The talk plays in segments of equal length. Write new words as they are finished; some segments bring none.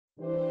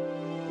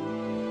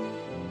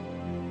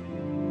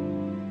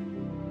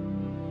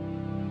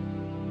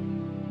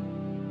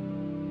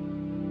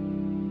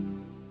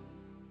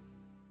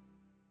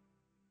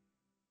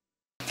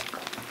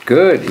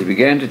Good. He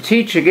began to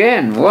teach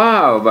again.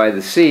 Wow, by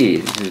the sea.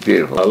 This is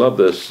beautiful. I love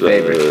this.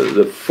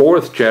 The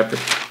 4th chapter.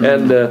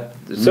 And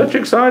such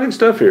exciting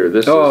stuff here.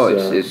 This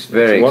it's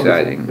very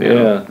exciting.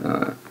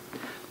 Yeah.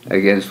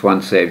 Against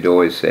once saved,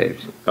 always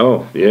saved.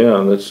 Oh,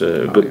 yeah, that's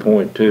a good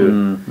point,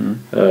 too.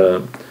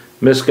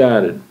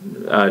 Misguided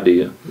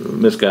idea,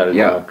 misguided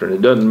doctrine.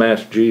 It doesn't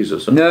match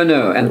Jesus.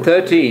 No. And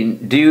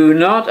 13, do you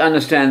not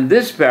understand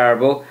this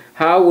parable?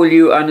 How will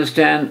you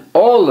understand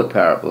all the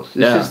parables?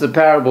 This is the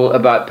parable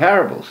about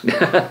parables.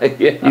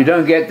 You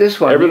don't get this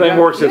one. Everything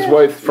works its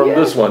way from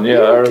this one.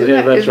 That's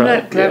isn't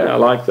right. That clever? Yeah, I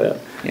like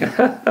that.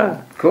 Yeah,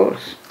 of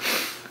course.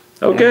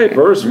 Okay,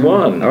 verse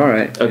 1. All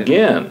right.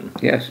 Again,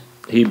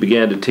 he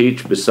began to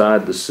teach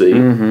beside the sea.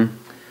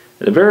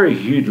 And a very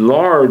huge,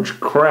 large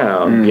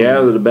crowd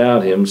gathered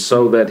about him,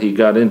 so that he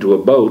got into a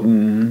boat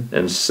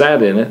and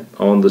sat in it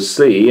on the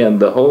sea, and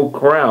the whole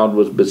crowd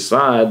was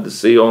beside the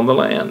sea on the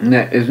land.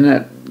 Isn't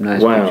that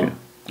nice picture?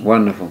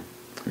 Wonderful.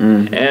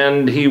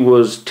 And he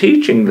was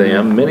teaching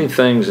them many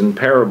things in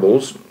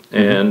parables,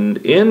 and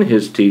in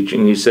his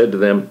teaching he said to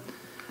them,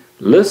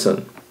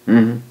 "Listen,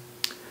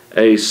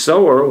 a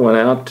sower went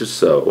out to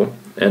sow,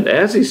 and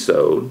as he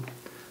sowed,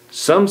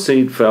 some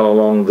seed fell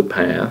along the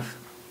path,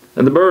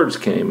 and the birds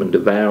came and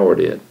devoured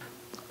it.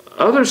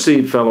 Other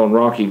seed fell on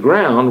rocky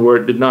ground where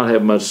it did not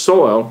have much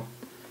soil,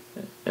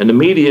 and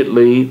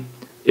immediately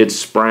it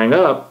sprang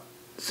up,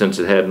 since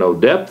it had no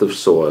depth of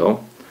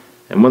soil.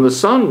 And when the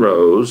sun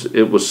rose,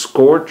 it was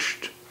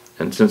scorched,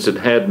 and since it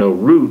had no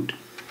root,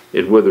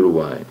 it withered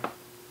away."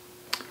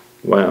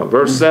 Wow.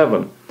 Verse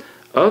 7.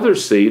 Other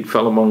seed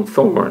fell among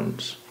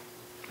thorns,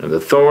 and the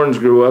thorns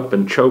grew up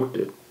and choked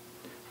it,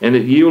 and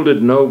it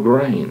yielded no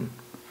grain.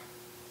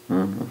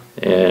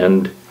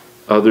 And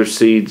other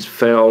seeds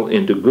fell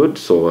into good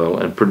soil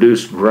and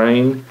produced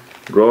grain,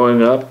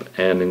 growing up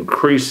and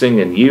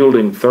increasing and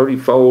yielding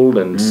 30-fold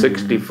and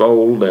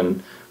 60-fold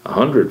and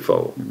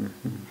 100-fold.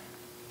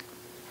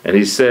 And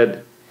he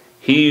said,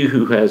 "He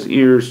who has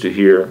ears to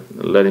hear,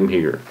 let him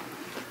hear."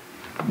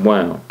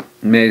 Wow.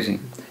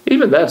 Amazing.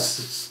 Even that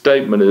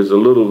statement is a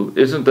little,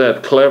 isn't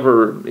that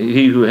clever?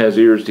 He who has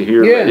ears to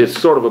hear. Yes.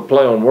 It's sort of a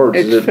play on words.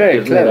 It's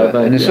very clever.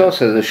 And it's yeah.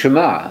 also the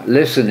Shema.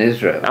 Listen,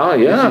 Israel. Oh,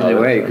 yeah. This is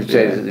the way you could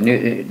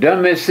say,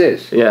 don't miss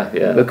this. Yeah,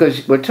 yeah.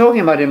 Because we're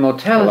talking about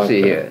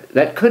immortality here.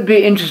 That could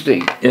be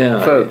interesting,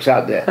 folks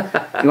out there.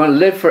 You want to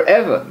live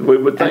forever. We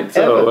would think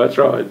so. Ever. That's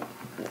right.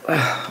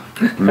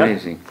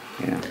 Amazing.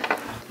 Yeah.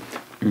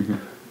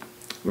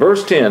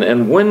 Verse 10,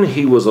 and when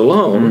he was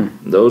alone,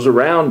 those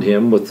around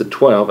him with the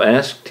 12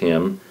 asked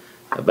him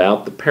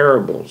about the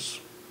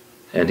parables.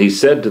 And he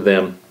said to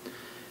them,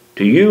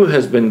 to you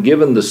has been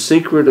given the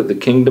secret of the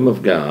kingdom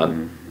of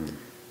God,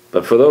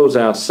 but for those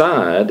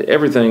outside,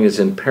 everything is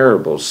in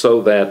parables,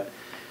 so that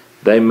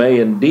they may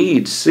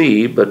indeed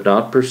see but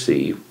not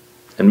perceive,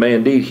 and may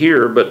indeed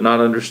hear but not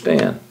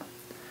understand,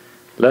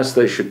 lest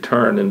they should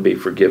turn and be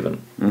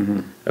forgiven.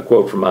 A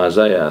quote from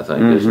Isaiah, I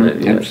think, isn't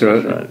it? Yes,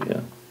 absolutely. that's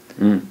right,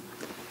 yeah.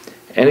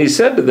 And he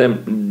said to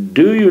them,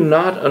 do you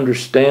not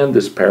understand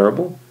this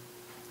parable?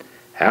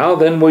 How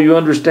then will you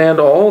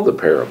understand all the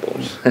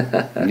parables?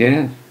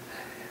 Yeah.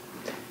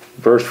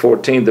 Verse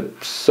 14, the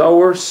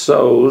sower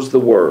sows the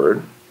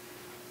word,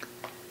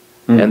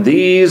 and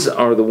these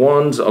are the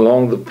ones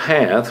along the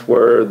path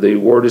where the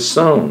word is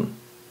sown.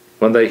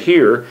 When they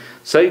hear,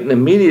 Satan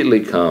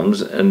immediately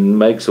comes and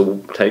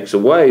takes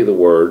away the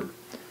word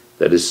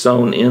that is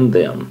sown in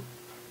them.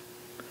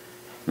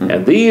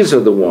 And these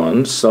are the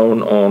ones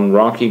sown on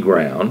rocky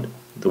ground,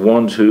 the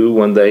ones who,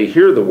 when they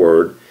hear the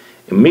word,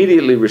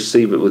 immediately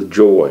receive it with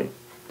joy.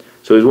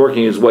 So he's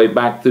working his way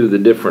back through the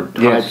different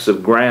types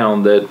of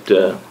ground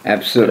that...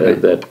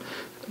 absolutely.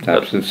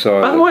 Types of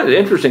soil. By the way,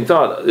 interesting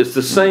thought. It's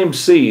the same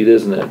seed,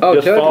 isn't it? Oh,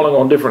 just totally. falling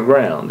on different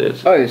ground.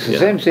 It's the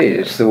same seed.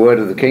 It's the word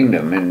of the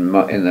kingdom in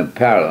the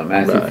parallel,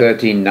 Matthew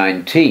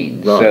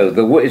 13:19.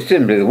 So it's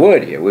simply the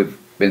word here. We've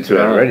been through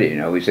it already. You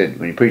know, we said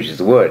when he preaches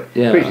the word,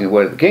 he's preaching the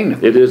word of the kingdom.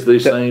 It is the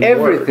same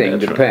everything word.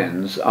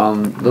 depends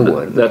on the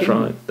word of the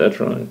kingdom. That's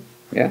right.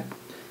 Yeah.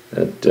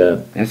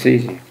 That's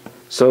easy.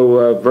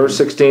 So verse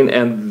 16,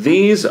 and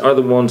these are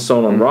the ones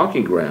sown on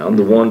rocky ground,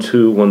 the ones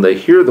who, when they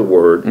hear the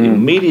word,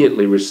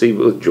 immediately receive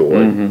it with joy.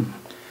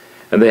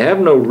 And they have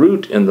no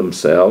root in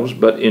themselves,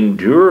 but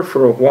endure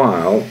for a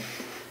while.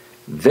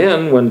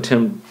 Then when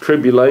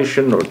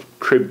tribulation or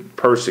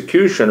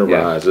persecution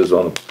arises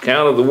on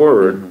account of the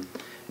word,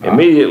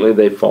 immediately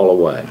they fall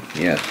away.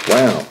 Yes.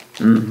 Wow.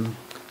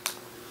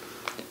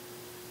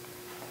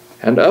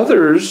 And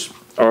others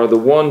are the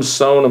ones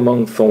sown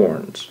among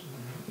thorns.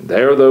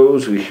 They are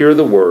those who hear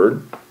the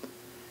word,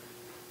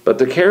 but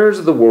the cares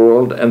of the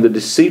world and the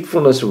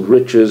deceitfulness of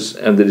riches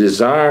and the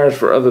desires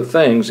for other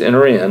things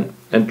enter in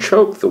and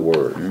choke the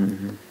word,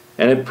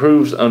 and it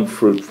proves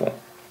unfruitful.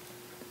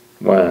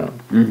 Wow.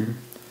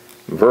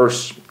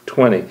 Verse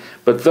 20,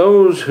 but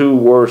those who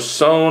were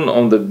sown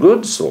on the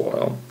good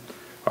soil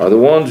are the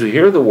ones who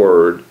hear the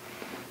word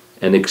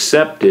and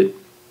accept it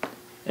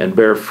and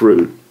bear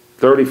fruit,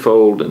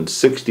 30-fold and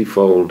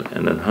 60-fold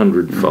and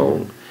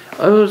 100-fold.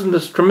 Oh, isn't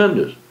this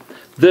tremendous?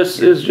 This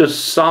is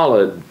just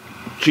solid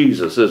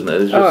Jesus, isn't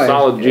it? It's just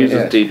solid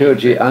Jesus teaching.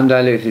 Pure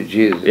undiluted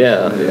Jesus.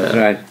 Yeah, that's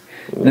right.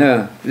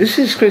 No, this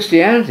is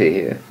Christianity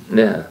here.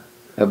 Yeah.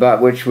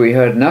 About which we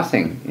heard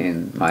nothing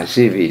in my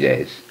CV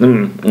days.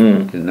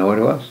 Didn't know what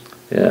it was.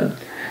 Yeah.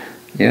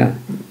 Yeah.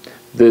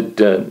 That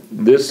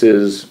this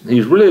is,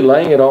 he's really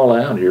laying it all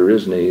out here,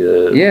 isn't he?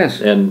 Yes.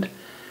 And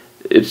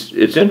it's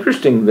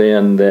interesting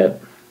then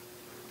that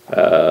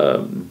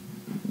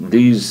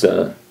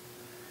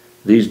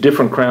these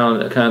different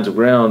kinds of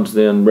grounds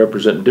then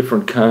represent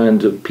different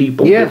kinds of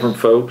people, different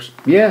folks.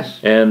 Yes.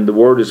 And the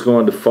word is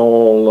going to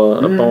fall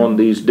upon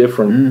these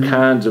different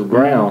kinds of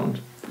ground.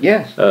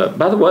 Yes.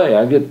 By the way,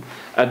 I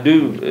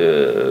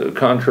do,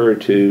 contrary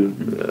to,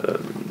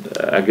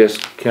 I guess,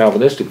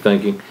 Calvinistic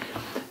thinking,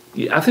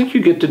 I think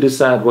you get to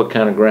decide what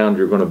kind of ground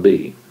you're going to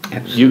be.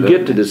 Absolutely. You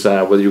get to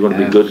decide whether you're going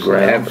to be good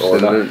ground or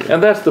not.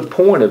 And that's the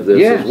point of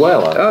this as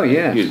well.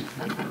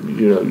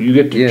 You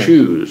get to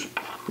choose.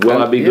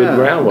 Will I be good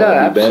ground? Will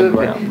I be bad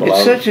ground?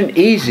 It's such an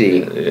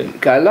easy,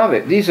 I love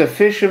it. These are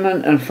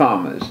fishermen and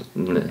farmers.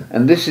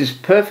 And this is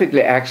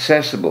perfectly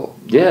accessible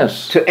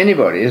to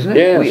anybody, isn't it?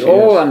 Yes, we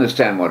all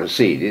understand what a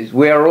seed is.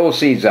 We are all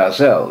seeds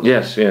ourselves.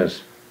 Yes,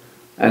 yes.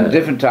 And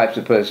different types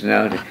of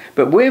personality.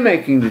 But we're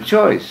making the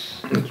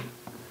choice.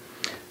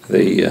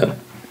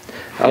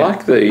 I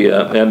like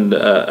and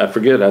I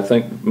forget, I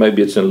think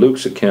maybe it's in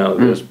Luke's account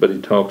of this, but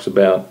he talks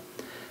about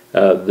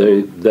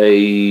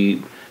they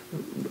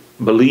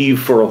believe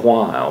for a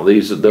while.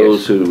 These are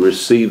those who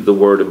receive the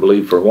word and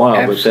believe for a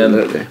while,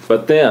 Absolutely.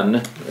 but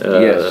then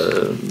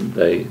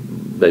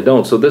they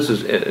don't. So this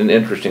is an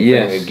interesting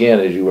thing, again,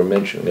 as you were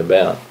mentioning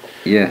about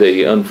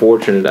the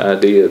unfortunate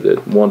idea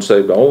that once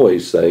saved,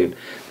 always saved.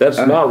 That's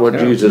not what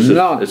Jesus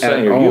is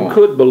saying here. You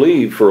could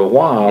believe for a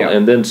while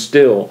and then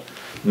still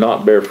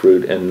not bear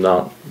fruit and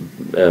not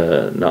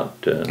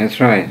that's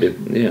right.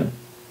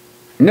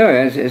 No,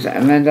 I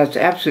mean, that's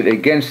absolutely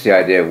against the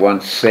idea of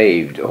once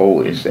saved,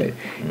 always saved.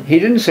 He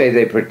didn't say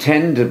they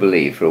pretend to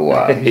believe for a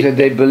while. He said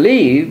they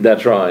believe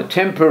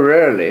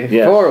temporarily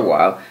for a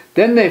while,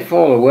 then they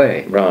fall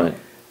away. Right.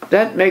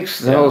 That makes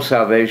the whole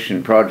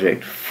salvation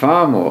project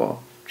far more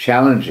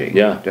challenging,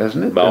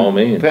 doesn't it? By all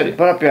means. Put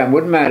up your hand.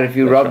 Wouldn't matter if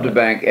you robbed a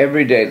bank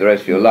every day the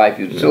rest of your life,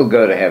 you'd still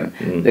go to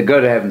heaven. The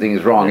go to heaven thing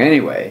is wrong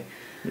anyway.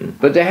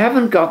 But they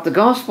haven't got the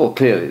gospel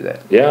clearly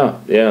there.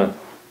 Yeah.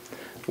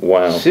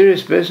 Wow.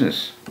 Serious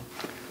business.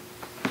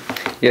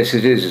 Yes,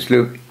 it is. It's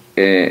Luke,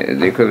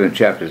 the equivalent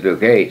chapter is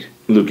Luke 8,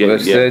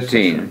 verse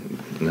 13,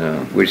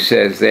 which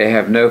says, they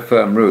have no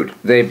firm root.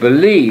 They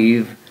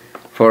believe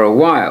for a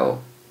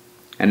while,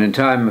 and in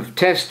time of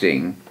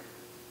testing,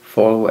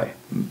 fall away.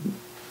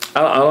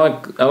 I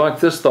like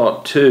this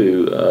thought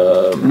too.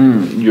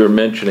 You're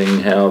mentioning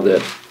how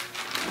that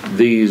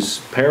these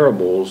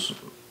parables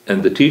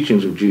and the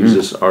teachings of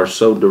Jesus are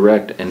so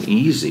direct and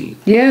easy,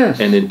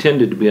 and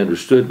intended to be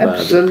understood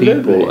by the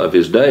people of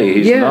his day.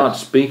 He's not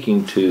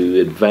speaking to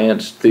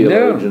advanced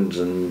theologians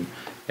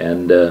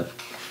and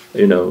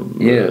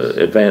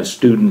advanced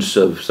students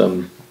of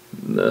some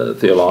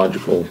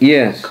theological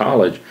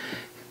college,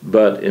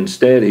 but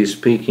instead he's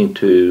speaking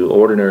to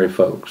ordinary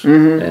folks,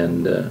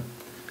 and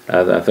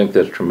I think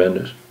that's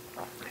tremendous.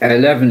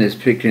 11 is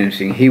particularly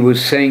interesting. He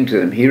was saying to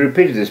them, he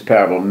repeated this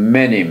parable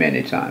many,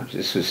 many times.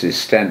 This was his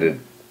standard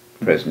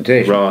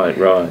presentation.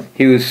 Right.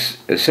 He was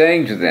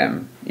saying to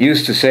them,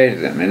 used to say to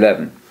them,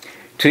 11,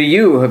 to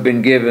you have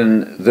been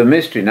given the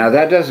mystery. Now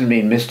that doesn't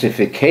mean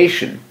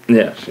mystification.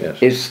 Yes.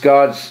 It's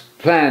God's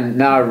plan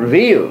now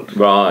revealed.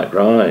 Right.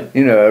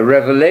 You know, a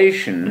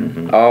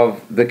revelation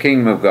of the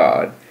kingdom of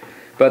God.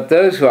 But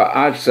those who are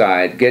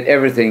outside get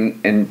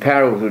everything in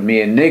parables would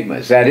mean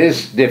enigmas. That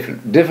is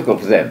difficult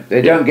for them.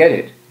 They don't get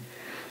it.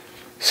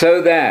 So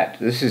that,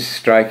 this is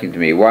striking to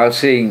me, while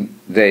seeing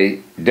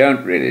they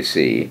don't really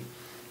see,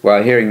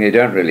 while hearing they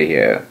don't really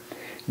hear,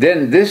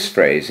 then this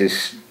phrase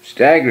is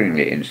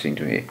staggeringly interesting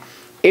to me.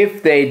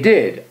 If they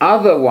did,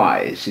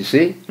 otherwise, you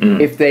see,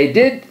 if they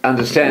did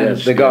understand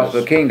the gospel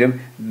of the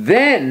kingdom,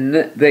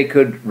 then they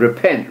could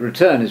repent,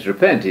 return is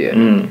repent here,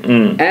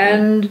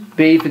 and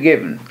be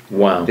forgiven.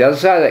 Wow. The other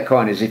side of that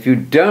coin is if you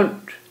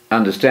don't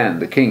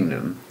understand the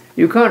kingdom,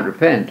 you can't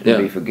repent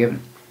and be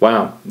forgiven.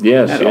 Wow.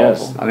 Yes.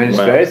 Awful? I mean, it's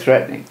very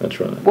threatening. That's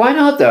right. Why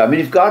not, though? I mean,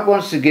 if God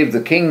wants to give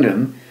the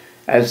kingdom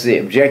as the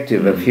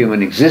objective of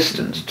human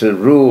existence, to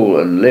rule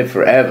and live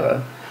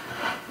forever,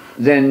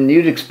 then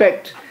you'd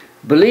expect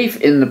belief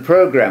in the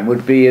program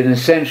would be an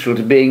essential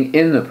to being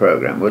in the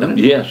program, wouldn't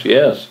it?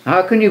 Yes.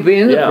 How can you be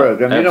in the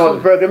program? You know what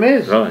the program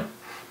is. Right.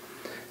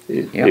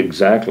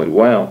 Exactly.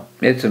 Wow.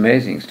 It's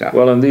amazing stuff.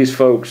 Well, and these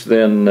folks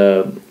then,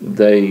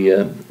 they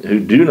who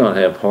do not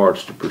have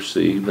hearts to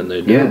perceive, and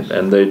they don't,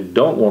 and they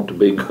don't want to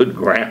be good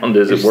ground,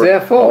 as it were. It's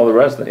their fault. All the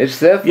rest of it. It's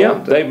their fault. Yeah,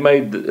 they've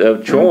made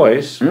a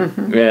choice,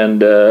 and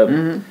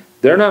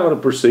they're not going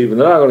to perceive, and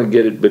they're not going to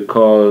get it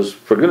because,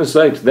 for goodness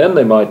sakes, then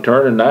they might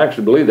turn and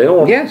actually believe they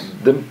don't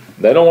want.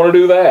 They don't want to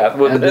do that.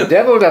 And the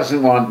devil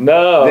doesn't want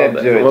them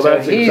to do it. Well,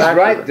 so he's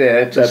right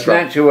there to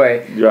snatch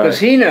away, because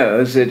he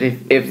knows that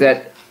if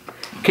that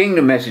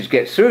kingdom message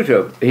gets through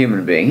to a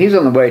human being, he's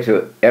on the way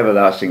to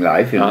everlasting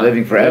life,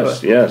 living forever.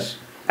 Yes, yes.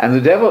 And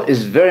the devil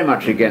is very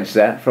much against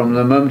that from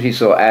the moment he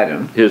saw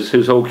Adam.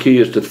 His whole key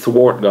is to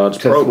thwart God's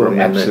program.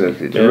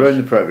 Absolutely, to ruin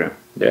the program.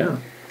 Yeah.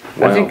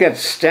 Wow. I think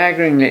that's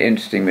staggeringly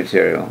interesting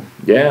material.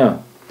 Yeah.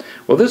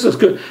 Well, this is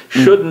good.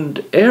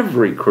 Shouldn't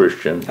every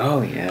Christian,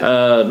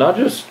 not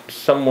just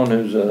someone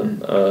who's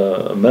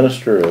a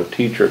minister, a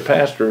teacher, a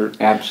pastor,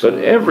 but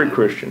every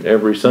Christian,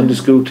 every Sunday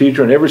school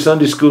teacher and every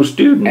Sunday school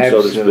student,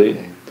 so to speak,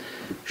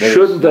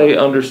 shouldn't they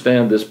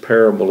understand this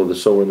parable of the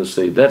sower and the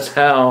seed? That's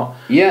how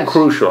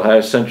crucial, how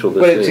essential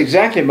this is. But it's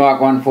exactly Mark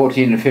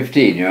 1:14 and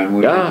 15,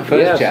 the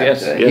first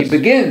chapter. He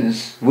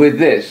begins with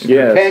this,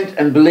 repent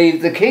and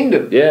believe the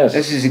kingdom. Yes.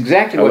 This is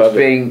exactly what's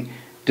being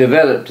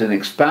developed and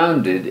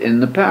expounded in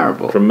the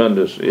parable.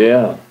 Tremendous,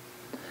 yeah.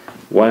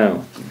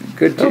 Wow.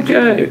 Good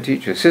teacher, good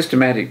teacher.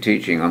 Systematic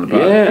teaching on the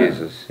part of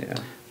Jesus. Yeah.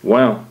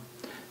 Wow.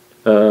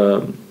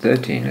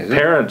 13, is it?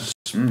 Parents,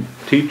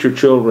 teach your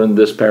children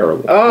this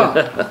parable.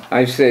 Oh,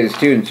 I say to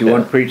students, you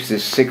want to preach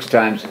this 6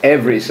 times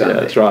every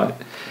Sunday. That's right.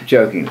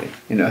 Jokingly,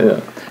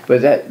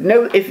 But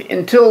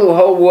until the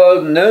whole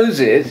world knows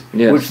it,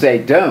 which they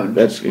don't,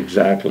 that's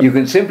exactly. You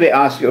can simply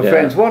ask your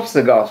friends, what's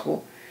the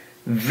gospel?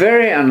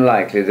 Very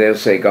unlikely they'll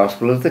say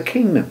gospel of the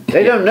kingdom.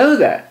 They don't know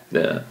that.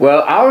 Yeah.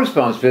 Well, our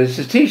responsibility is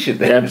to teach it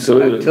them.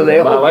 Absolutely. Until they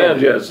all get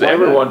it. Yes.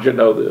 Everyone should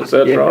know this.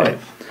 That's right.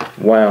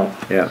 Wow.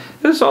 Yeah.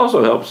 This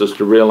also helps us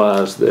to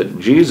realize that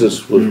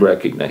Jesus was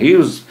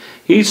recognized.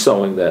 He's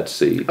sowing that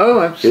seed. Oh,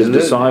 absolutely.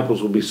 His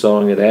disciples will be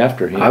sowing it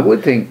after him. I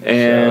would think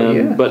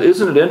so, But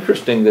isn't it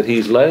interesting that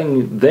he's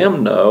letting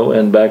them know,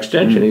 and by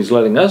extension he's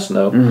letting us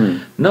know,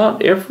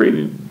 not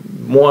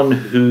everyone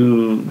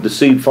who the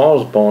seed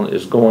falls upon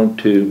is going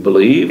to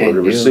believe or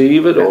to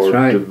receive it or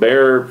to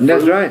bear fruit.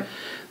 That's right.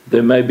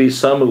 There may be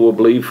some who will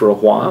believe for a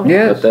while,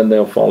 but then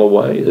they'll fall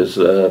away, as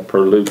per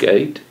Luke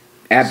 8.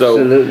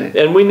 Absolutely. So,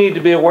 and we need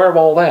to be aware of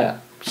all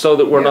that, so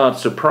that we're not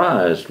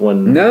surprised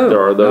when there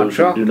are those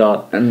who do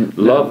not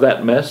love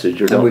that message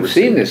or don't And we've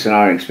seen this in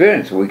our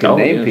experience. We can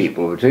name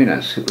people between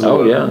us who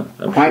are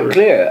quite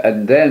clear,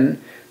 and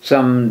then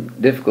some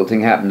difficult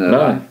thing happened in their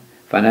life,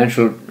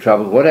 financial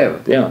trouble, whatever.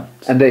 Yeah.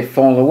 And they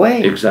fall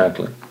away.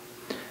 Exactly.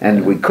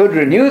 And we could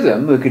renew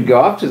them, we could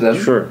go after them.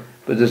 Sure.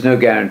 But there's no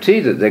guarantee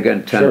that they're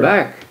going to turn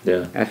back.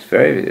 Yeah. That's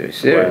very, very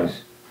serious. Wow.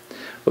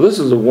 Well, this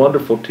is a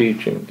wonderful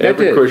teaching.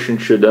 Every Christian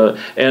should,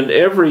 and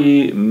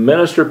every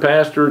minister,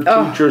 pastor,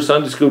 teacher,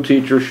 Sunday school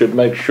teacher should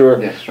make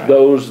sure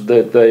those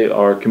that they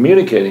are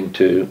communicating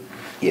to,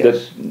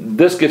 that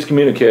this gets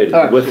communicated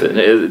with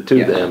it,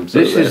 to them. So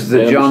this is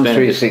the John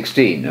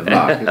 3:16 of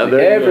Mark.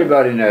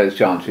 Everybody knows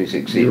John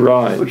 3:16,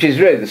 right? Which is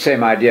really the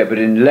same idea, but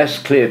in less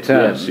clear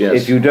terms.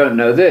 If you don't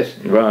know this,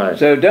 right?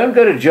 So don't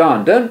go to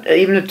John. Don't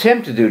even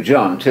attempt to do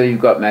John until you've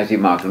got Matthew,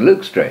 Mark, and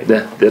Luke straight.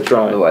 That's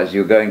right. Otherwise,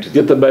 you're going to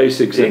get the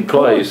basics in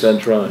place.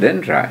 That's right.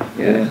 Then try.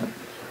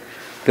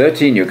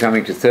 13. You're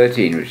coming to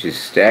 13, which is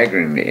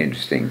staggeringly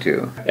interesting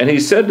too. And he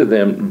said to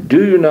them,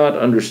 "Do you not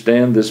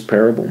understand this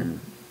parable?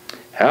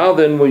 How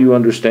then will you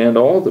understand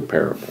all the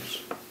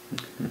parables?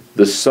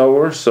 The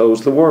sower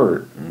sows the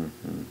word.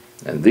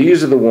 And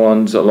these are the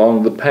ones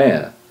along the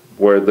path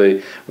where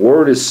the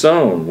word is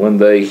sown. When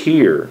they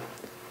hear,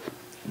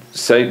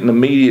 Satan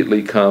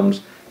immediately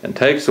comes and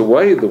takes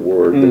away the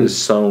word that is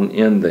sown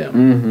in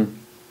them.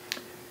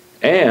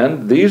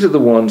 And these are the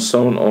ones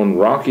sown on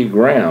rocky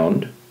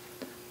ground,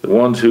 the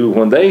ones who,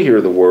 when they hear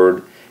the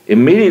word,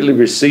 immediately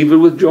receive it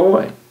with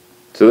joy."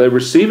 So they're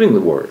receiving the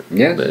word.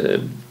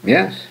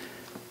 Yes.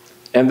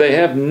 "And they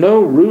have no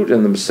root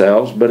in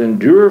themselves, but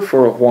endure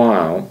for a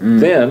while.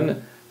 Then,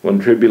 when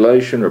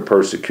tribulation or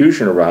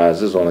persecution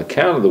arises on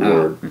account of the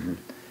word,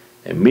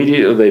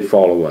 immediately they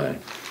fall away."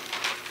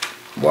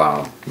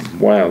 Wow.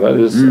 Wow, that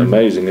is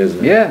amazing,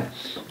 isn't it?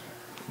 Yes.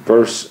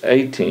 Verse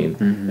 18.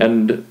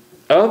 "And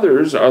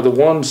others are the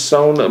ones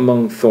sown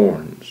among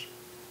thorns.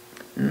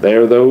 They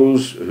are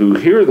those who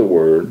hear the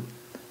word,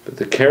 but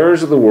the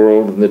cares of the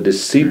world and the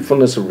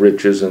deceitfulness of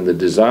riches and the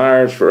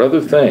desires for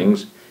other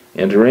things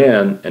enter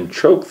in and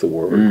choke the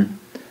word,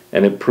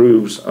 and it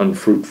proves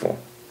unfruitful."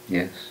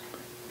 Yes.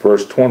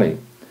 Verse 20.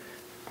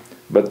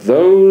 "But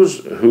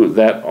those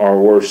that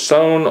were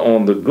sown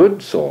on the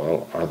good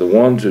soil are the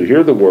ones who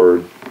hear the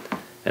word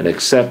and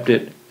accept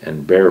it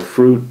and bear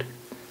fruit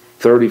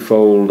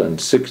 30-fold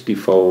and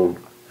 60-fold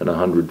and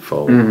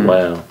 100-fold.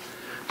 Wow.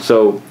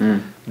 So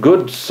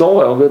good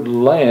soil, good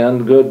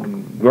land, good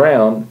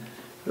ground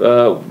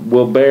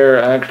will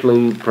bear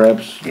actually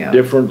perhaps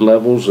different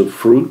levels of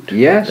fruit.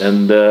 Yes.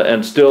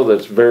 And still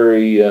that's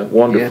very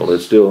wonderful. Yes.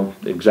 It's still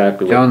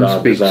exactly what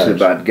God desires. John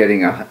speaks about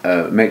getting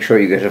make sure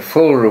you get a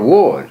full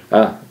reward.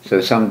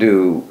 So some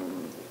do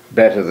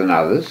better than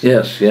others.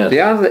 Yes, yes. The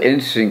other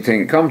interesting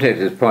thing,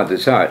 commentators point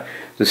this out,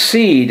 the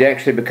seed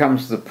actually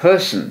becomes the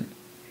person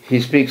he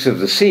speaks of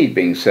the seed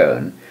being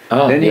sown.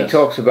 Then yes. he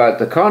talks about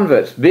the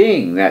converts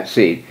being that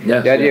seed.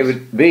 Yes, the idea yes.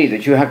 would be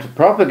that you have to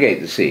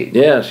propagate the seed.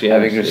 Yes, yes.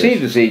 Having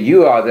received the seed,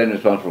 you are then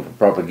responsible for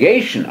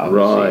propagation of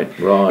the seed.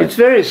 Right. It's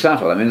very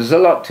subtle. I mean, there's a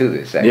lot to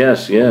this, actually.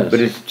 Yes, yes.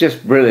 But it's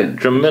just brilliant.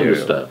 Tremendous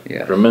material. stuff.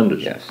 Yes.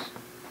 Tremendous. Yes.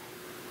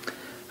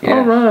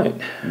 All right.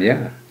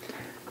 Yeah.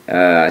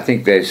 I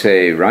think they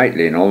say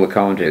rightly in all the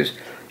commentaries,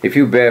 if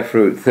you bear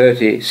fruit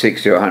 30,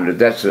 60, or 100,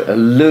 that's a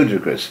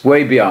ludicrous,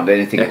 way beyond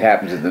anything that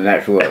happens in the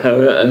natural world.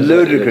 A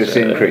ludicrous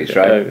increase,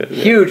 right?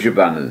 Huge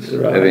abundance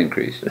of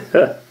increase.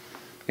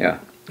 Yeah.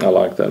 I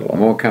like that a lot.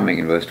 More coming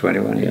in verse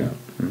 21. Yeah.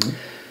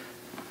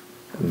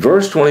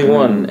 Verse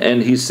 21,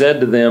 and he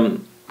said to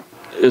them,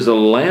 is a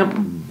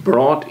lamp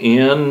brought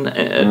in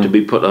to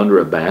be put under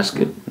a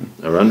basket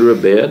or under a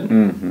bed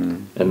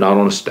and not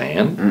on a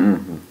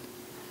stand?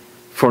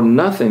 For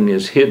nothing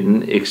is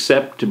hidden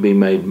except to be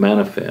made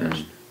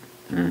manifest.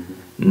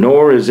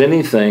 Nor is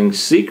anything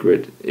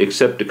secret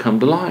except to come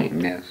to light.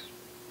 Yes.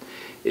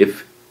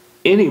 If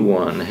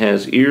anyone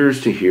has ears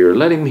to hear,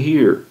 let him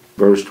hear.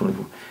 Verse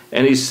 24.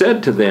 And he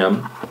said to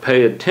them,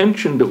 pay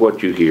attention to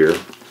what you hear.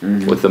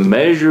 With the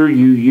measure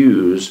you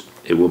use,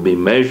 it will be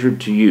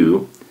measured to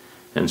you,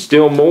 and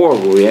still more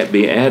will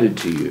be added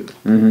to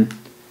you.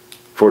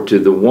 For to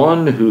the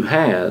one who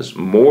has,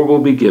 more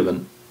will be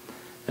given,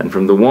 and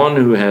from the one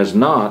who has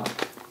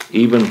not,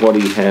 even what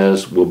he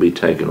has will be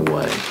taken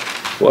away.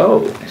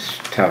 Whoa. It's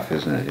tough,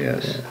 isn't it?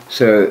 Yes. Yeah.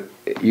 So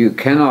you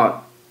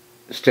cannot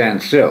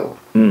stand still.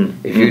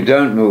 If you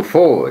don't move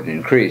forward,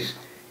 increase,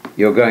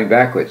 you're going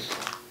backwards.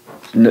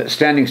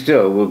 Standing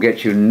still will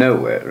get you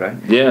nowhere, right?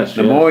 Yes.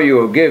 The more you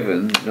are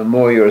given, the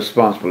more you're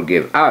responsible to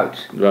give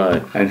out.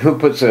 Right. And who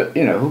puts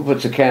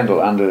a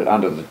candle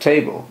under the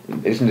table?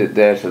 Isn't it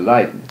there to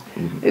lighten?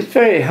 It's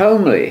very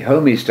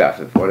homey stuff,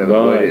 whatever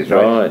the word is,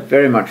 right?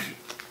 Very much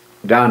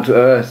down to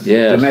earth,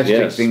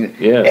 domestic thing.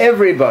 Yes.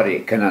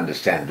 Everybody can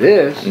understand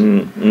this,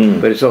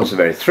 but it's also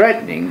very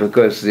threatening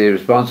because the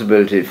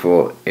responsibility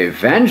for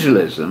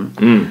evangelism,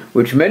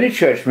 which many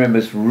church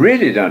members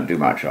really don't do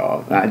much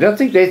of, I don't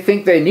think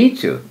they need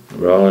to.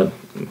 Right.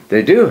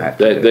 They do have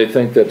to. They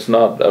think that's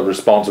not a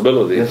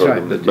responsibility That's for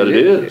right, them, but it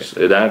is.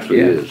 It actually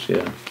is.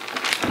 Yeah.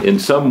 In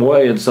some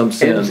way, in some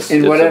sense,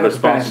 in it's whatever a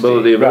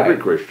responsibility capacity, of every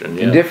Christian.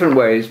 Yeah. In different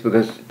ways,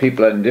 because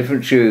people are in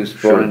different shoes,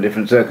 born in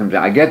different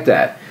circumstances. I get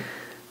that.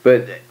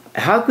 But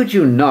how could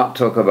you not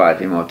talk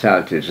about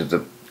immortality to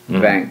the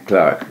bank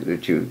clerk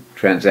that you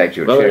transact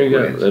your check there you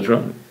with? go. That's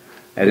right.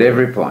 At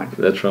every point.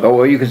 That's right.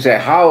 Or you could say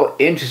how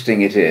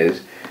interesting it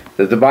is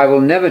that the Bible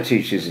never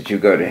teaches that you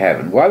go to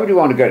heaven. Why would you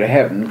want to go to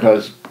heaven?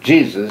 Because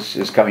Jesus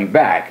is coming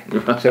back.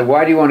 So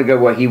why do you want to go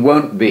where he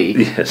won't be?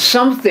 Yes.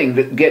 Something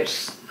that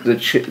gets the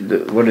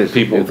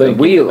people the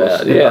wheels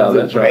about, yeah, of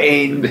the that's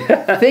brain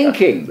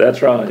thinking.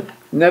 That's right.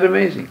 Isn't that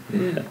amazing?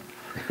 Yeah.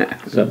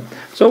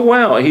 So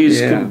wow,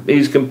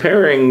 he's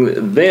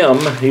comparing them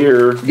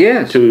here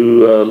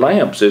to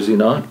lamps, is he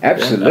not?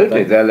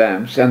 Absolutely, they're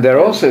lamps, and they're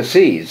also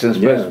seeds and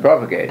supposed to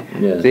propagate.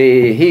 Yes.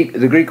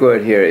 The Greek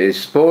word here is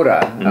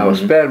spora or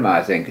sperma,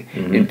 I think.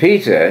 In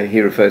Peter,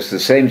 he refers to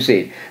the same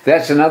seed.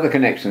 That's another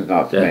connection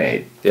that's not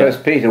made.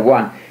 First Peter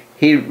 1.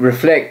 He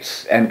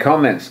reflects and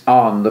comments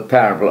on the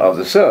parable of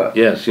the sower.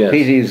 Yes.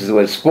 Peter uses the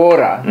word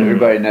spora.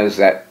 Everybody knows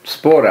that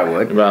spora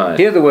word. Right.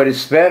 Here the word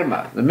is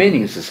sperma. The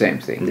meaning is the same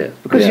thing. Yes.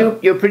 Because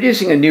you're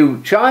producing a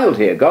new child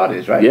here. God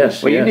is, right?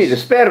 Yes. Well, you need a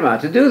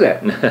sperma to do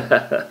that.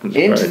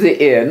 Into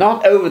the ear,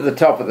 not over the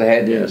top of the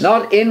head,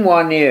 not in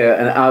one ear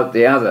and out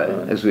the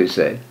other, as we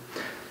say.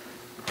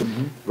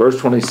 Verse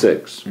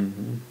 26.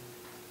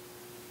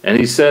 And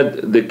he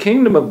said, the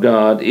kingdom of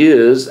God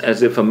is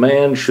as if a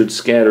man should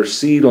scatter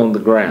seed on the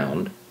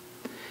ground.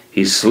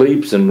 He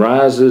sleeps and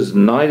rises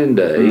night and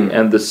day,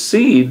 and the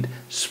seed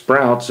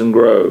sprouts and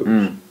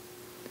grows.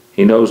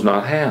 He knows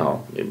not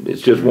how.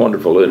 It's just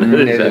wonderful, isn't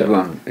it?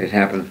 It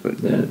happens, but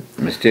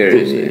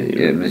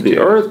mysteriously. The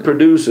earth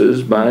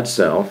produces by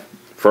itself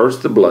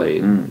first the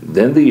blade,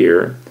 then the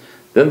ear,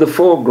 then the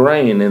full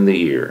grain in the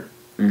ear.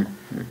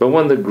 But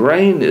when the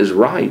grain is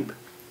ripe,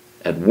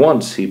 at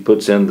once he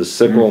puts in the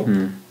sickle,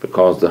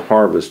 because the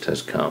harvest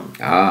has come.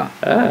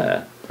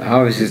 The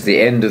harvest is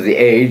the end of the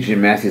age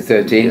in Matthew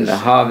 13. Yes. The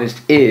harvest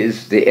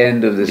is the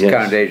end of this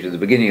current age, the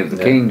beginning of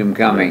the kingdom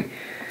coming.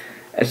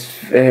 It's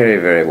very,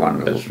 very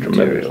wonderful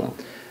material.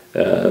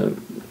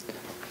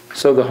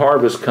 So the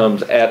harvest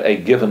comes at a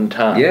given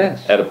time,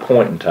 at a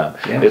point in time.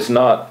 It's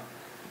not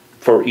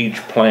for each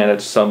planet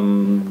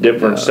some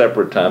different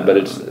separate time, but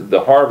it's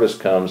the harvest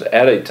comes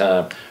at a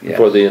time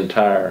for the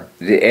entire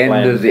end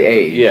planet. of the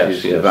age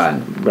is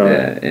divine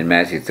in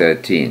Matthew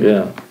 13.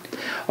 Yeah.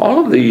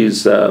 All of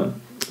these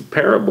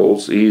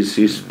parables,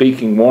 he's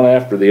speaking one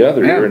after the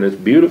other here, and it's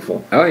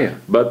beautiful. Oh, yeah.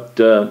 But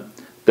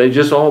they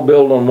just all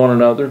build on one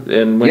another,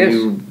 and when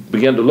you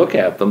begin to look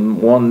at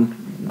them, one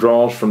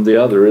draws from the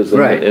other as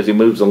he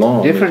moves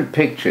along. Different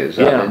pictures,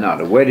 are they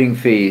not? A wedding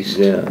feast.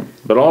 Yeah,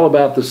 but all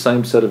about the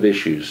same set of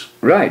issues.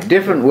 Right,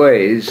 different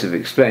ways of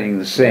explaining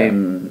the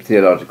same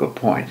theological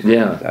point.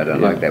 Yeah. I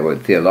don't like that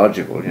word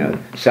theological,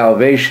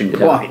 salvation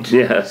point.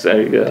 Yes,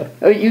 there you go.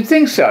 Oh, you'd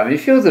think so. I mean,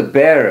 if you're the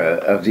bearer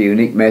of the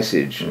unique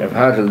message of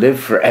how to live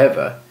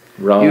forever,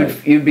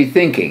 you'd be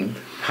thinking,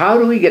 how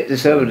do we get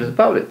this over to the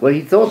public? Well,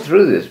 he thought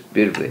through this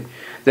beautifully.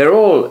 They're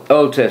all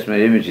Old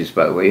Testament images,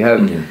 by the way. You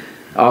have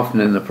often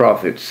in the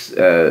prophets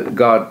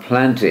God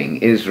planting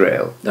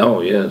Israel.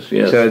 Oh, yes,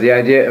 yes. So the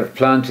idea of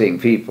planting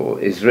people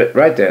is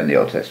right there in the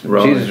Old Testament.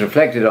 Right. Jesus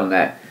reflected on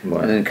that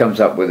and then comes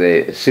up with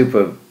a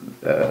super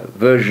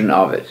version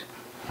of it.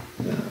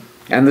 Yeah.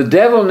 And the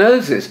devil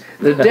knows this.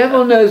 The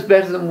devil knows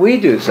better than we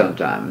do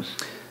sometimes.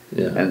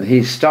 Yeah. And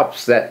he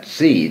stops that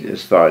seed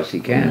as far as he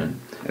can.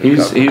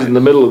 He's in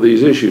the middle of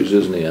these issues,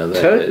 isn't he?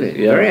 Totally.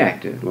 Very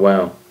active.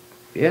 Wow.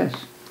 Yes.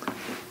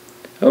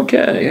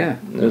 Okay. Yeah.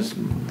 That's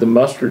the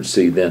mustard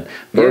seed then.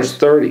 Verse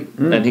 30.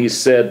 And he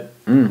said,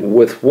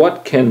 with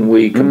what can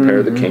we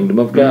compare the kingdom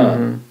of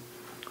God?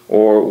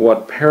 Or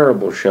what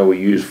parable shall we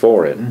use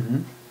for it?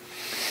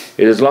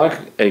 It is like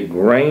a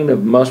grain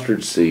of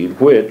mustard seed,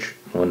 which,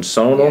 when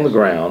sown on the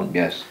ground,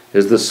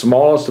 is the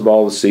smallest of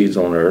all the seeds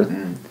on earth.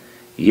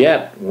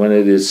 Yet, when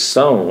it is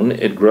sown,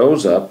 it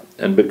grows up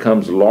and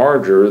becomes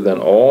larger than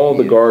all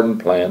the garden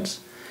plants,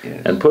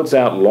 and puts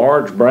out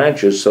large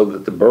branches so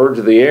that the birds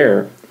of the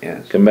air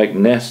can make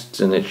nests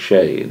in its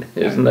shade.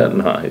 Isn't that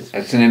nice?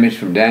 That's an image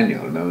from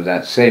Daniel. Remember,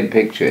 that same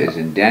picture is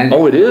in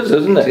Daniel. Oh, it is,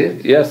 isn't it? It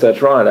is. Yes,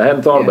 that's right. I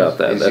hadn't thought about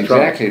that. It's that's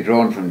exactly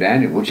drawn from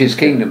Daniel, which is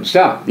kingdom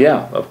stuff.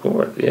 Yeah, of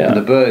course. Yeah. And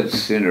the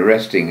birds,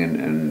 resting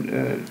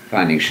and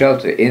finding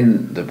shelter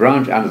in the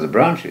branch, under the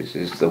branches,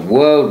 is the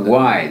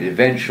worldwide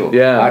eventual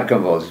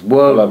outcome of this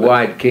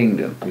worldwide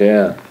kingdom.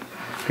 Yeah.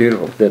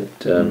 Beautiful.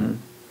 That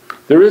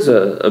there is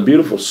a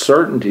beautiful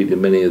certainty to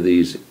many of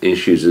these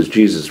issues as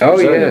Jesus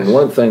presented. And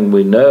one thing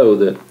we know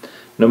that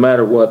no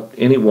matter what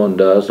anyone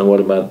does, no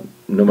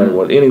matter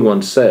what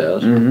anyone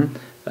says,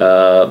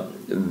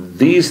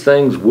 these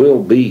things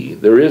will be.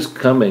 There is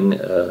coming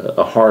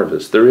a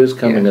harvest. There is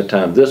coming a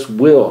time. This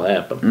will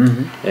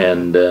happen.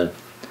 And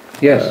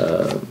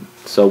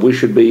so we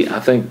should be, I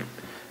think,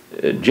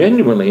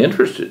 genuinely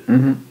interested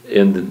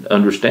in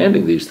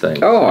understanding these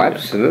things. Oh,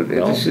 absolutely.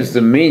 This is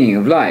the meaning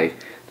of life.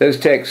 Those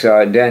texts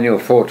are Daniel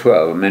 4:12.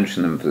 I'll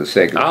mention them for the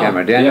sake of the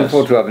camera. Daniel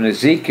 4:12 and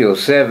Ezekiel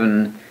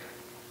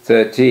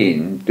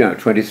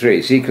 7:23.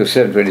 Ezekiel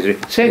 7:23.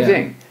 Same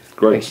thing.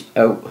 Great.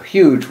 A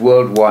huge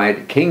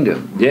worldwide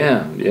kingdom.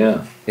 Yeah.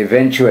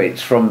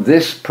 Eventuates from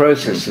this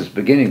process that's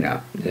beginning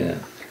now. Yeah.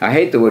 I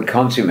hate the word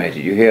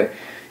consummated. You hear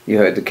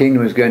the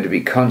kingdom is going to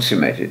be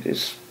consummated.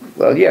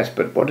 Well, yes,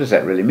 but what does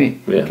that really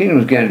mean? The kingdom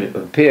is going to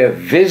appear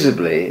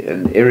visibly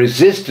and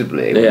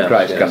irresistibly when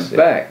Christ comes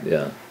back.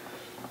 Yeah.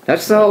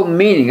 That's the whole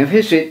meaning of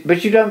history,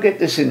 but you don't get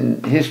this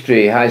in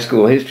history, high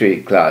school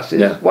history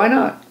classes. Why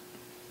not?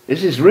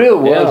 This is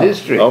real world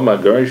history. Oh my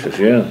gracious,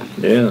 yeah.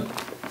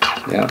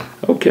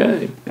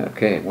 Okay,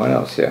 what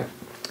else,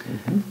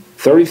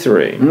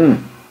 33.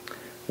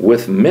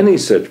 With many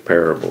such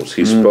parables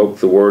he spoke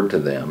the word to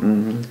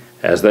them,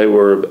 as they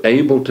were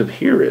able to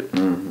hear it.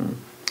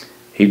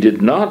 He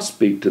did not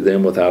speak to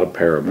them without a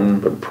parable,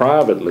 but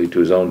privately to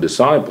his own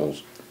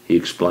disciples he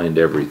explained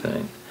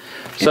everything.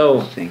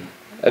 So,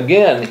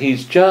 again,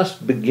 he's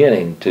just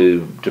beginning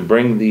to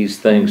bring these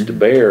things to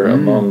bear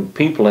among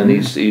people, and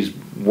he's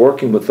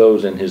working with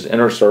those in his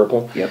inner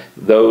circle,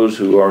 those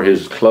who are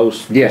his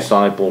close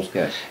disciples.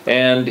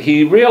 And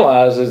he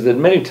realizes that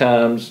many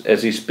times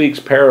as he speaks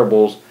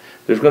parables,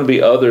 there's going to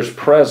be others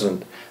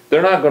present.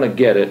 They're not going to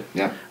get it.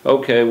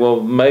 Okay, well,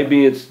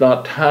 maybe it's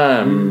not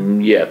time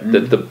yet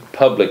that the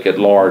public at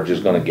large is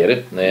going to get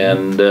it.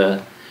 And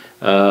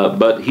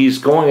but he's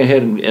going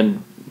ahead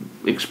and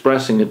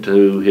expressing it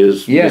to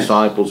his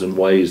disciples in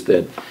ways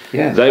that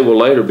they will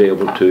later be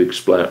able to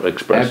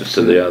express it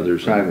to the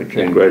others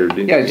in greater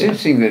detail. Yeah, it's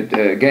interesting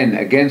that, again,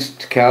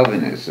 against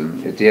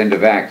Calvinism, at the end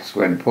of Acts,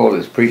 when Paul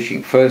is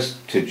preaching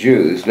first to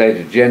Jews,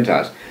 later to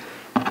Gentiles,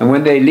 and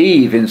when they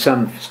leave in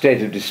some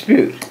state of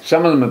dispute,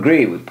 some of them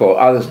agree with Paul,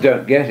 others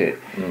don't get it.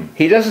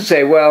 He doesn't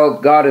say, well,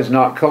 God is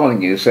not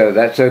calling you, so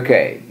that's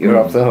okay, you're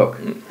off the hook.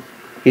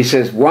 He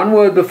says, one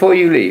word before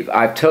you leave,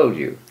 I've told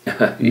you.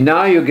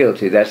 Now you're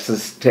guilty. That's the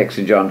text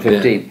in John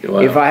 15.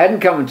 If I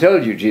hadn't come and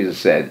told you, Jesus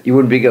said, you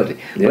wouldn't be guilty.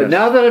 But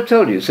now that I've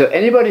told you, so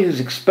anybody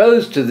who's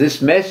exposed to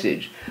this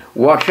message,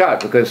 watch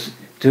out, because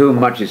to whom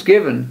much is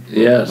given,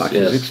 much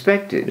is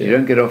expected. You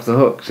don't get off the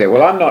hook. Say,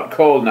 well, I'm not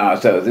called now,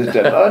 so this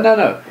doesn't. Oh,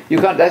 no. You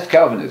can't. That's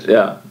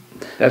Calvinism.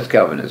 That's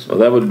Calvinism. Well,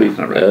 that would be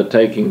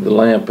taking the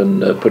lamp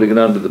and putting it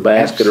under the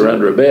basket or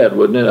under a bed,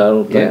 wouldn't it? I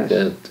don't think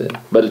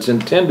that. But it's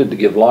intended to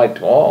give light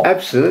to all.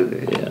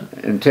 Absolutely.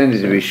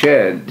 Intended to be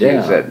shared.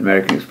 Use that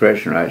American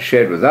expression, right?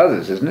 Shared with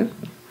others, isn't it?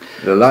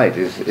 The light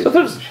is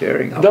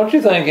sharing. Don't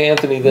you think,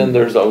 Anthony, then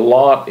there's a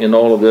lot in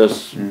all of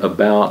this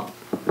about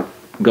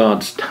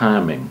God's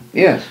timing?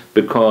 Yes.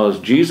 Because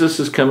Jesus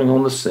is coming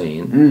on the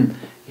scene.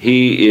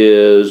 he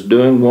is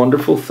doing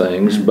wonderful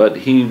things, but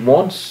he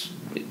wants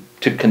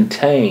to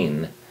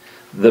contain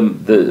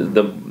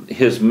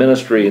his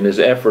ministry and his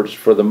efforts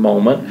for the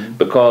moment,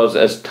 because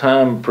as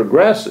time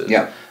progresses,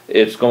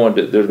 there's going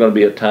to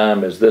be a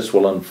time as this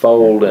will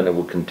unfold and it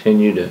will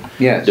continue to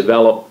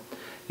develop.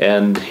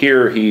 And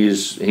here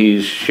he's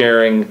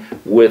sharing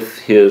with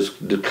his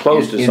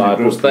close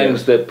disciples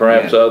things that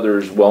perhaps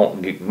others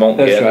won't get.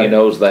 Right. He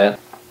knows that.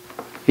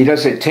 He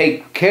does say,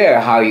 take care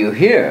how you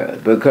hear,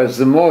 because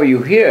the more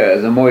you hear,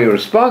 the more you're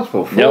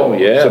responsible for.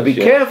 So be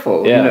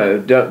careful. You know,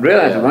 don't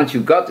realize that once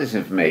you've got this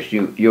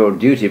information, you're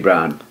duty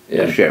bound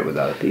to share it with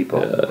other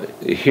people.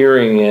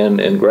 Hearing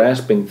and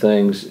grasping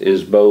things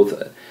is both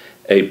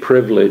a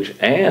privilege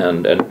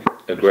and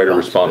a greater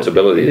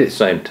responsibility at the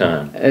same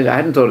time. I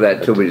hadn't thought of that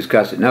until we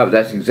discussed it. No, but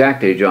that's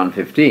exactly John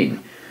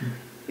 15.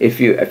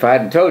 If I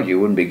hadn't told you, you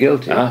wouldn't be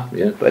guilty.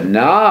 But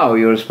now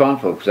you're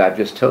responsible because I've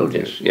just told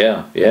you.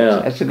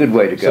 That's a good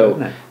way to go,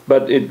 isn't it?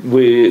 But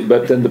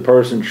then the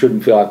person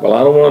shouldn't feel like, well,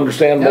 I don't want to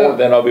understand more,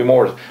 then I'll be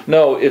more.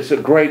 No, it's a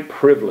great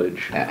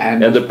privilege,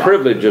 and the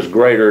privilege is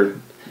greater.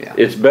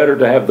 It's better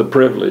to have the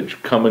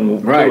privilege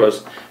coming to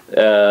us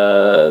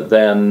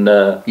than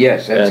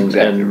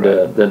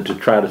than to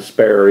try to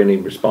spare any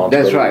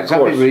responsibility. That's right.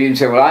 Some people even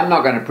say, well, I'm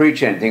not going to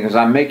preach anything because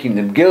I'm making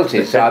them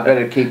guilty, so I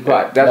better keep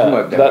quiet. Doesn't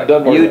work that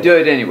way. You do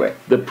it anyway.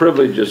 The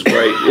privilege is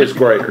great. It's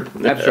greater.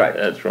 That's right.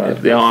 That's right.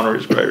 The honor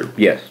is greater.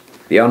 Yes,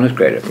 the honor is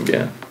greater.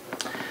 Yeah.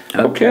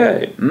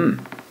 Okay.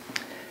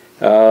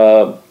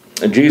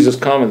 Jesus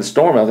calming the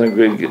storm. I think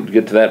we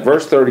get to that.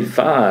 Verse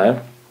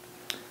 35.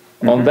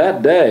 On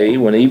that day,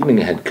 when evening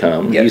had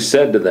come, he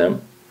said to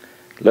them,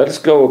 let us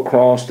go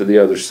across to the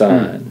other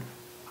side.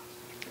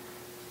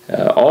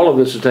 All of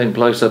this is taking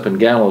place up in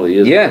Galilee,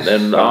 isn't it?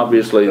 And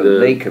obviously the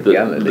Lake of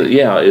Galilee.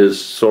 Is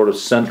sort of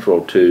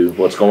central to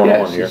what's going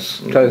on here.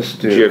 It's close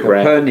to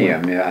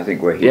Capernaum, I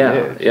think, where he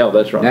lived. Yeah,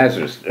 that's right.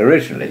 Nazareth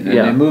originally, and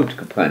then they moved to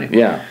Capernaum.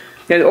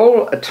 It's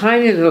all a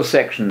tiny little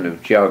section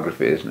of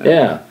geography, isn't it?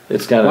 Yeah,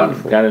 it's kind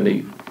of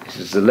neat. This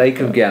is the Lake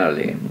of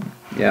Galilee.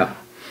 Yeah.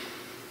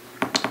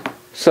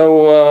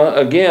 So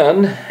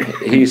again,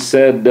 he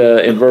said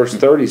in verse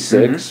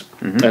 36,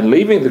 and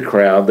leaving the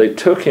crowd, they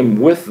took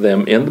him with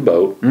them in the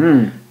boat,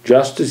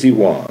 just as he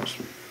was.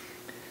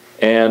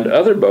 And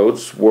other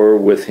boats were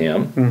with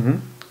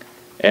him,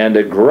 and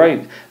a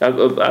great,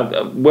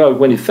 well,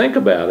 when you think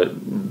about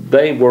it,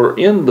 they were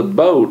in the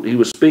boat. He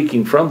was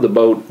speaking from the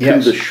boat to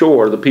the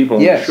shore, the people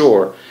on the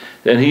shore.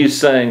 And he's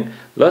saying,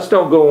 let's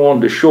don't go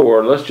on to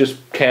shore, let's just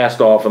cast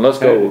off and let's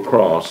go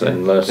across.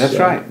 And let's, that's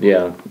right.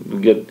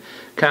 Get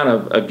kind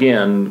of,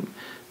 again,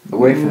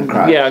 away from the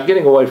crowd.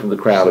 Getting away from the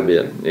crowd a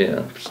bit.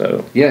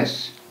 So.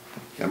 Yes.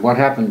 And what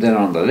happened then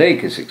on the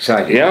lake is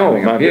exciting.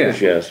 My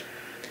goodness, yes.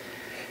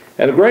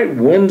 And a great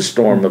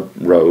windstorm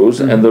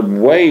arose, and the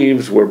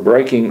waves were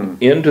breaking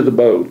into the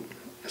boat,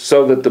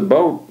 so that the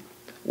boat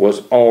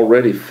was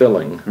already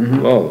filling.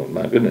 Oh,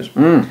 my goodness.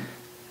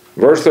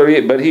 Verse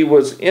 38, but he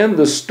was in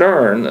the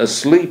stern,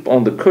 asleep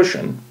on the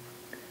cushion,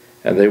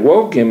 and they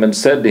woke him and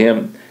said to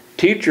him,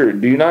 Teacher,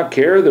 do you not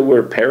care that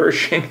we're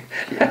perishing?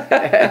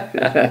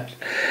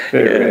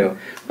 Very real.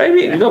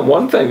 Maybe,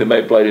 one thing that may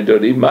have played into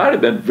it, he might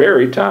have been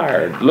very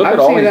tired. Look at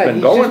all he's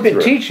been going through. He's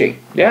been teaching.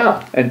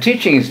 Yeah. And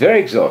teaching is very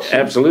exhausting.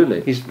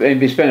 Absolutely. He's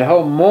spent a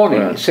whole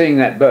morning sitting in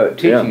that boat,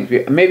 teaching,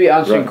 maybe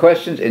answering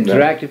questions,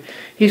 interactive.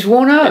 He's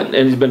worn out.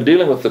 And he's been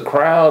dealing with the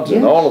crowds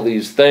and all of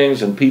these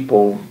things and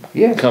people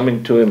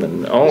coming to him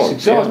and all. He's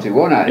exhausted,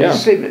 worn out.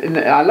 He's sleeping. And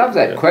I love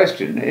that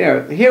question.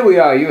 Here we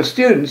are, you're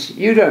students,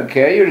 you don't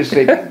care, you're just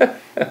sleeping.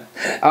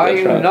 Are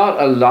you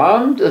not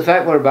alarmed at the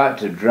fact we're about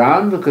to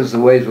drown because the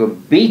waves were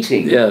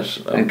beating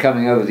and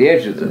coming over the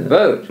edge of the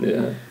boat?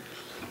 Yeah.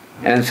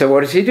 And so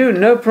what does he do?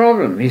 No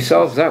problem. He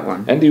solves that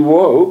one. And he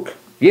woke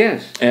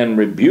and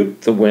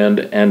rebuked the wind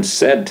and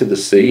said to the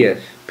sea,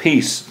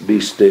 Peace,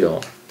 be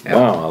still. Yep.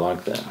 Wow, I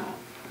like that.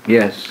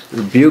 Yes,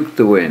 rebuked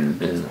the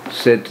wind,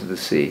 said to the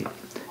sea.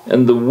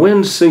 And the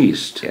wind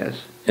ceased.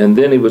 Yes. And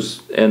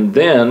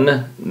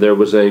then there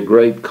was a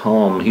great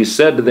calm. He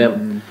said to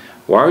them,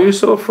 Why are you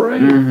so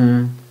afraid?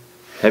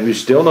 Have you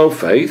still no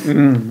faith?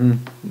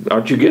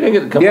 Aren't you getting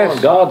it? Come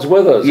on, God's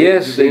with us.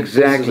 Yes,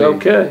 exactly.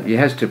 Okay. He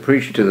has to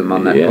preach to them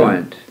on that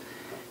point.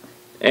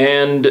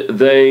 And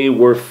they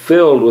were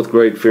filled with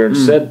great fear and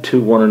said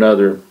to one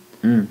another,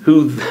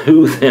 Who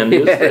then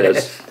is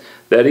this,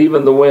 that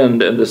even the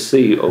wind and the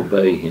sea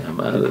obey him?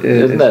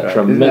 Isn't that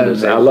tremendous?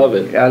 Isn't that I love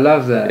it. I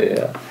love that.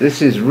 Yeah.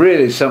 This is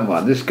really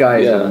someone. This guy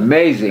is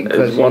amazing.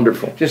 It's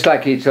wonderful. Just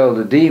like he told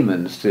the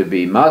demons to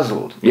be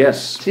muzzled.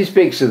 Yes. He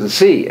speaks to the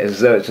sea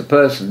as though it's a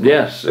person.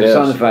 Yes.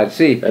 Personified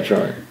sea. That's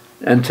right.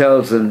 And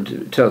tells them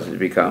to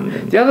be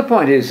calm. The other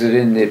point is that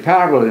in the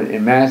parable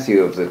in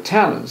Matthew of the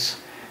talents,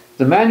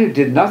 the man who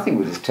did nothing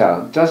with his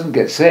talent doesn't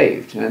get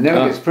saved, and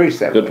never gets preached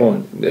that way.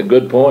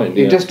 Good point.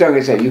 You just don't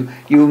get saved.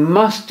 You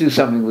must do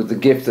something with the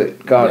gift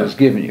that God has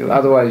given you.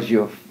 Otherwise,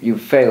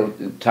 you've failed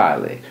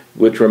entirely.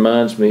 Which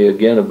reminds me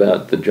again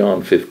about the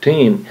John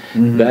 15,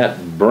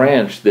 that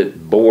branch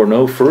that bore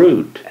no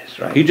fruit. That's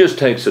right. He just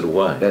takes it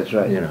away. That's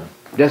right.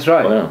 That's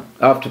right. Wow.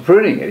 After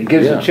pruning it, he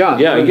gives it a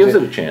chance. Yeah, he gives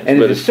it a chance. And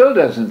but if it still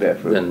doesn't bear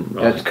fruit, then,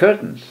 that's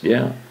curtains.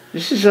 Yeah.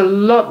 This is a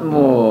lot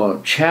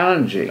more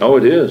challenging Oh,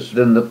 it is.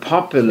 than the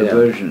popular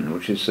version,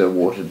 which is so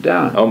watered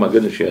down. Oh, my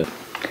goodness, yes.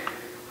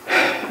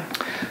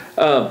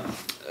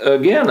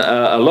 Again,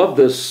 I love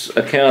this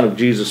account of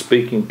Jesus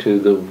speaking to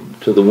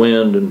the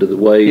wind and to the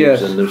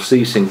waves and the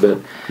ceasing. But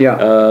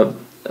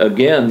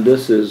again,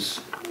 this is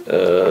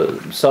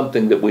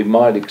something that we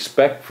might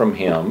expect from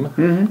him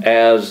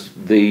as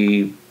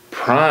the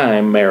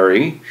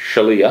primary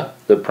Shalia,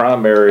 the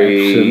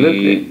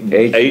primary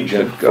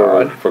agent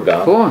for God.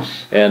 Of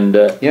course. And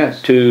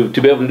to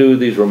be able to do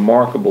these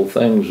remarkable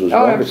things was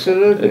wonderful.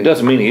 Absolutely. It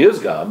doesn't mean he is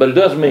God, but it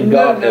does mean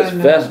God has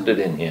vested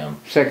in him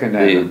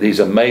these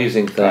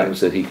amazing things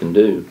that he can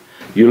do.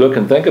 You look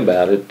and think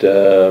about it,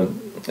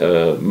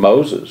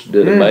 Moses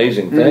did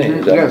amazing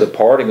things. The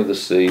parting of the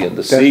sea and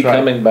the sea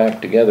coming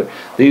back together.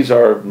 These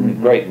are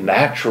great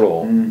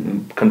natural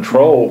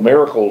control,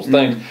 miracles,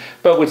 things.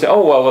 But we'd say,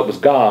 oh, well, it was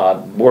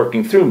God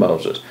working through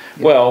Moses.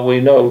 Well,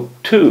 we know,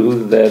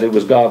 too, that it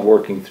was God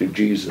working through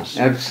Jesus.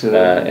 Absolutely.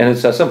 And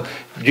it's that simple.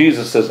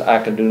 Jesus says,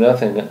 I can do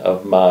nothing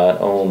of my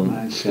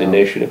own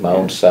initiative, my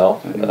own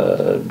self.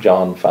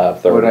 John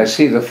 5:30. What I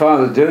see the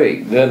Father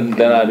doing, then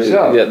I do.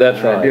 Yeah,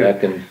 that's right. I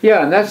can.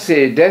 Yeah, and that's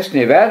the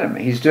destiny of Adam.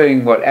 He's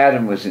doing what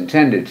Adam was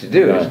intended to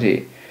do, isn't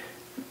he?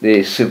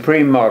 The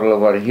supreme model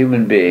of what a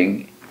human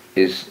being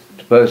is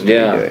supposed to be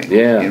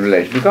doing in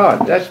relation to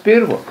God. That's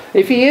beautiful.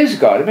 If he is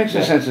God, it makes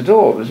no sense at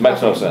all. It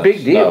makes no sense. A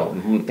big deal.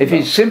 No. If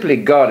he's simply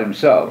God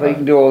himself, he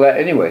can do all that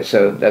anyway,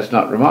 so that's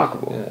not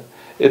remarkable. Yeah.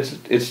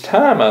 It's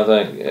time, I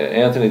think,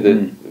 Anthony,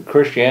 that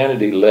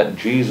Christianity let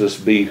Jesus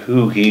be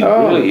who he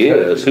really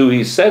is, who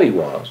he said he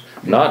was.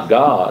 Not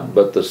God,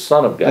 but the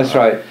Son of God. That's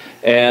right.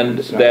 And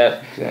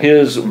that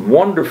his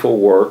wonderful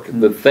work,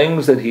 the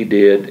things that he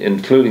did,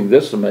 including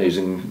this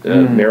amazing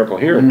miracle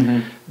here,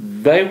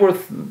 they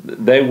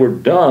were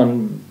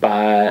done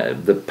by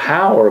the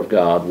power of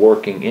God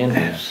working in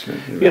him.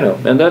 You know,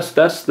 and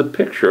that's the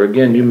picture.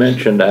 Again, you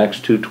mentioned Acts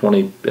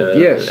 2:20,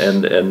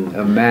 and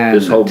a man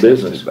this whole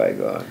business by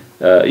God.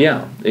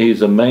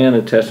 He's a man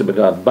attested by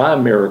God by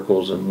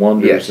miracles and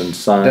wonders and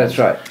signs,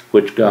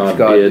 which God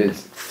did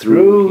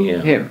through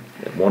him.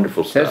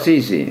 Wonderful stuff. That's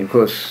easy, of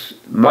course.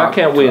 Why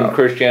can't we in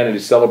Christianity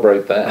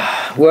celebrate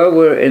that? Well,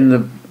 we're in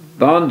the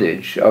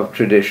bondage of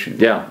tradition.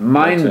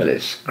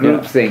 Mindless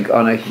groupthink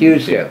on a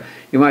huge scale.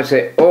 You might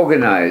say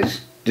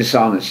organized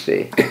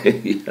dishonesty.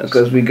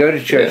 Because we go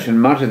to church and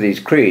mutter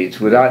these creeds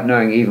without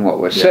knowing even what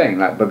we're saying,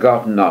 like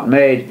begotten, not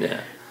made.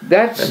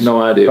 That's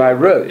no idea. By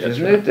rote,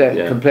 isn't it?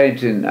 That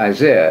complaint in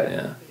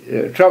Isaiah.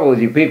 Trouble with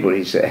you people,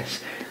 he says.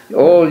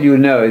 All you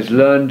know is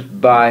learned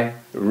by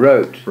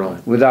rote,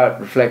 without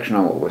reflection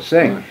on what we're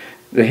saying.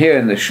 Here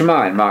in the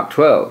Shema, in Mark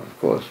 12, of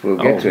course, we'll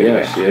get to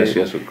it.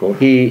 Yes, of course.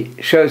 He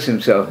shows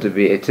himself to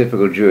be a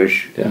typical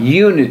Jewish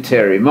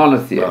unitary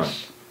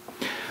monotheist.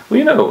 Well,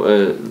 you know,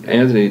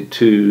 Anthony,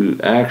 to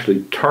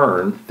actually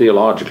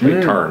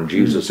theologically turn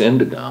Jesus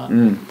into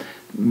God,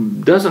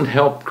 doesn't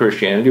help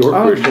Christianity or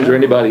Christians or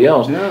anybody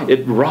else.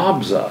 It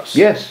robs us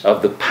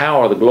of the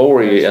power, the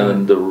glory,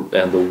 and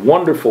the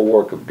wonderful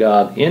work of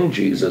God in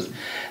Jesus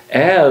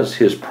as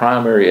his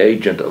primary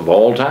agent of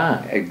all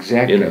time.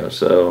 Exactly. You know,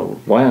 so,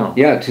 wow.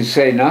 Yeah, to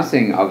say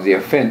nothing of the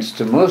offense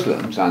to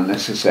Muslims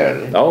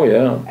unnecessarily. Oh,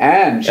 yeah.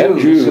 And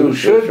Jews who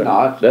should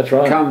not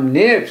come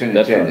near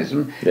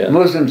Trinitarianism.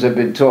 Muslims have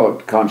been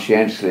taught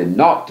conscientiously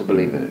not to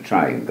believe in a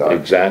triune God.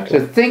 Exactly.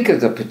 So think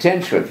of the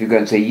potential if you go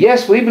and say,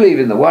 yes, we believe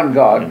in the one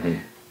God.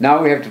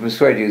 Now we have to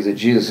persuade you that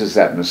Jesus is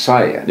that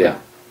Messiah.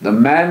 The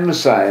man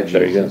Messiah, Jesus.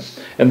 There you go.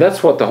 And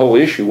that's what the whole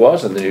issue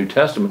was in the New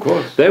Testament. Of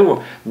course.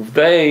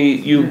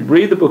 You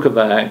read the book of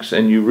Acts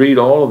and you read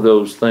all of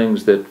those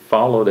things that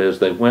followed as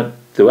they went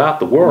throughout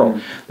the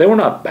world. They were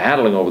not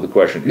battling over the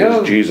question,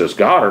 is Jesus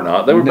God or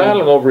not? They were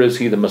battling over, is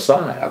he the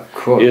Messiah? Of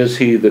course. Is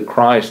he the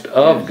Christ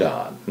of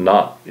God?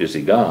 Not, is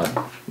he God?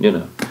 You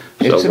know.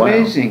 So, it's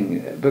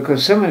amazing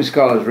because so many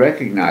scholars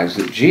recognize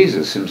that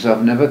Jesus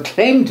himself never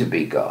claimed to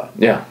be God.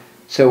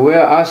 So we're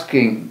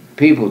asking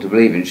people to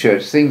believe in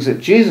church things that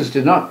Jesus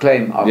did not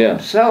claim of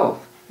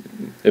himself.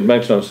 It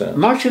makes no sense.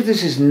 Much of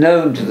this is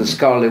known to the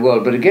scholarly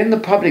world, but again, the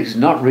public is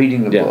not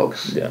reading the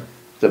books.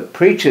 The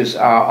preachers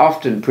are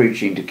often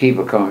preaching to keep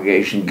a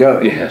congregation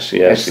going.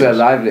 It's their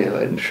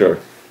livelihood. Sure.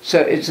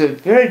 So it's a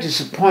very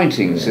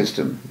disappointing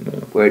system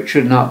where it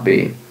should not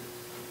be.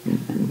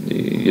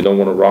 You don't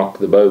want to rock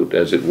the boat,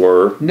 as it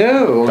were.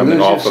 No, coming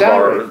lose off your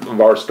salary.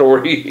 of our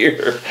story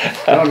here.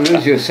 Don't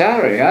lose your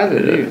salary either,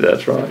 do you?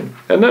 That's right.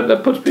 And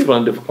that puts people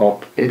in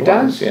difficult places. It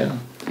does.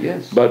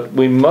 Yes. But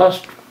we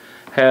must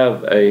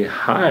have a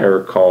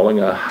higher calling,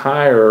 a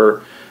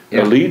higher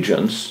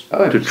allegiance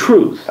to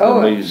truth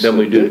than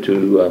we do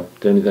to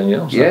anything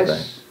else, I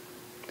think.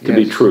 To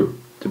be true.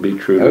 To be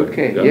true.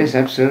 Okay, yes,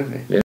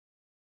 absolutely.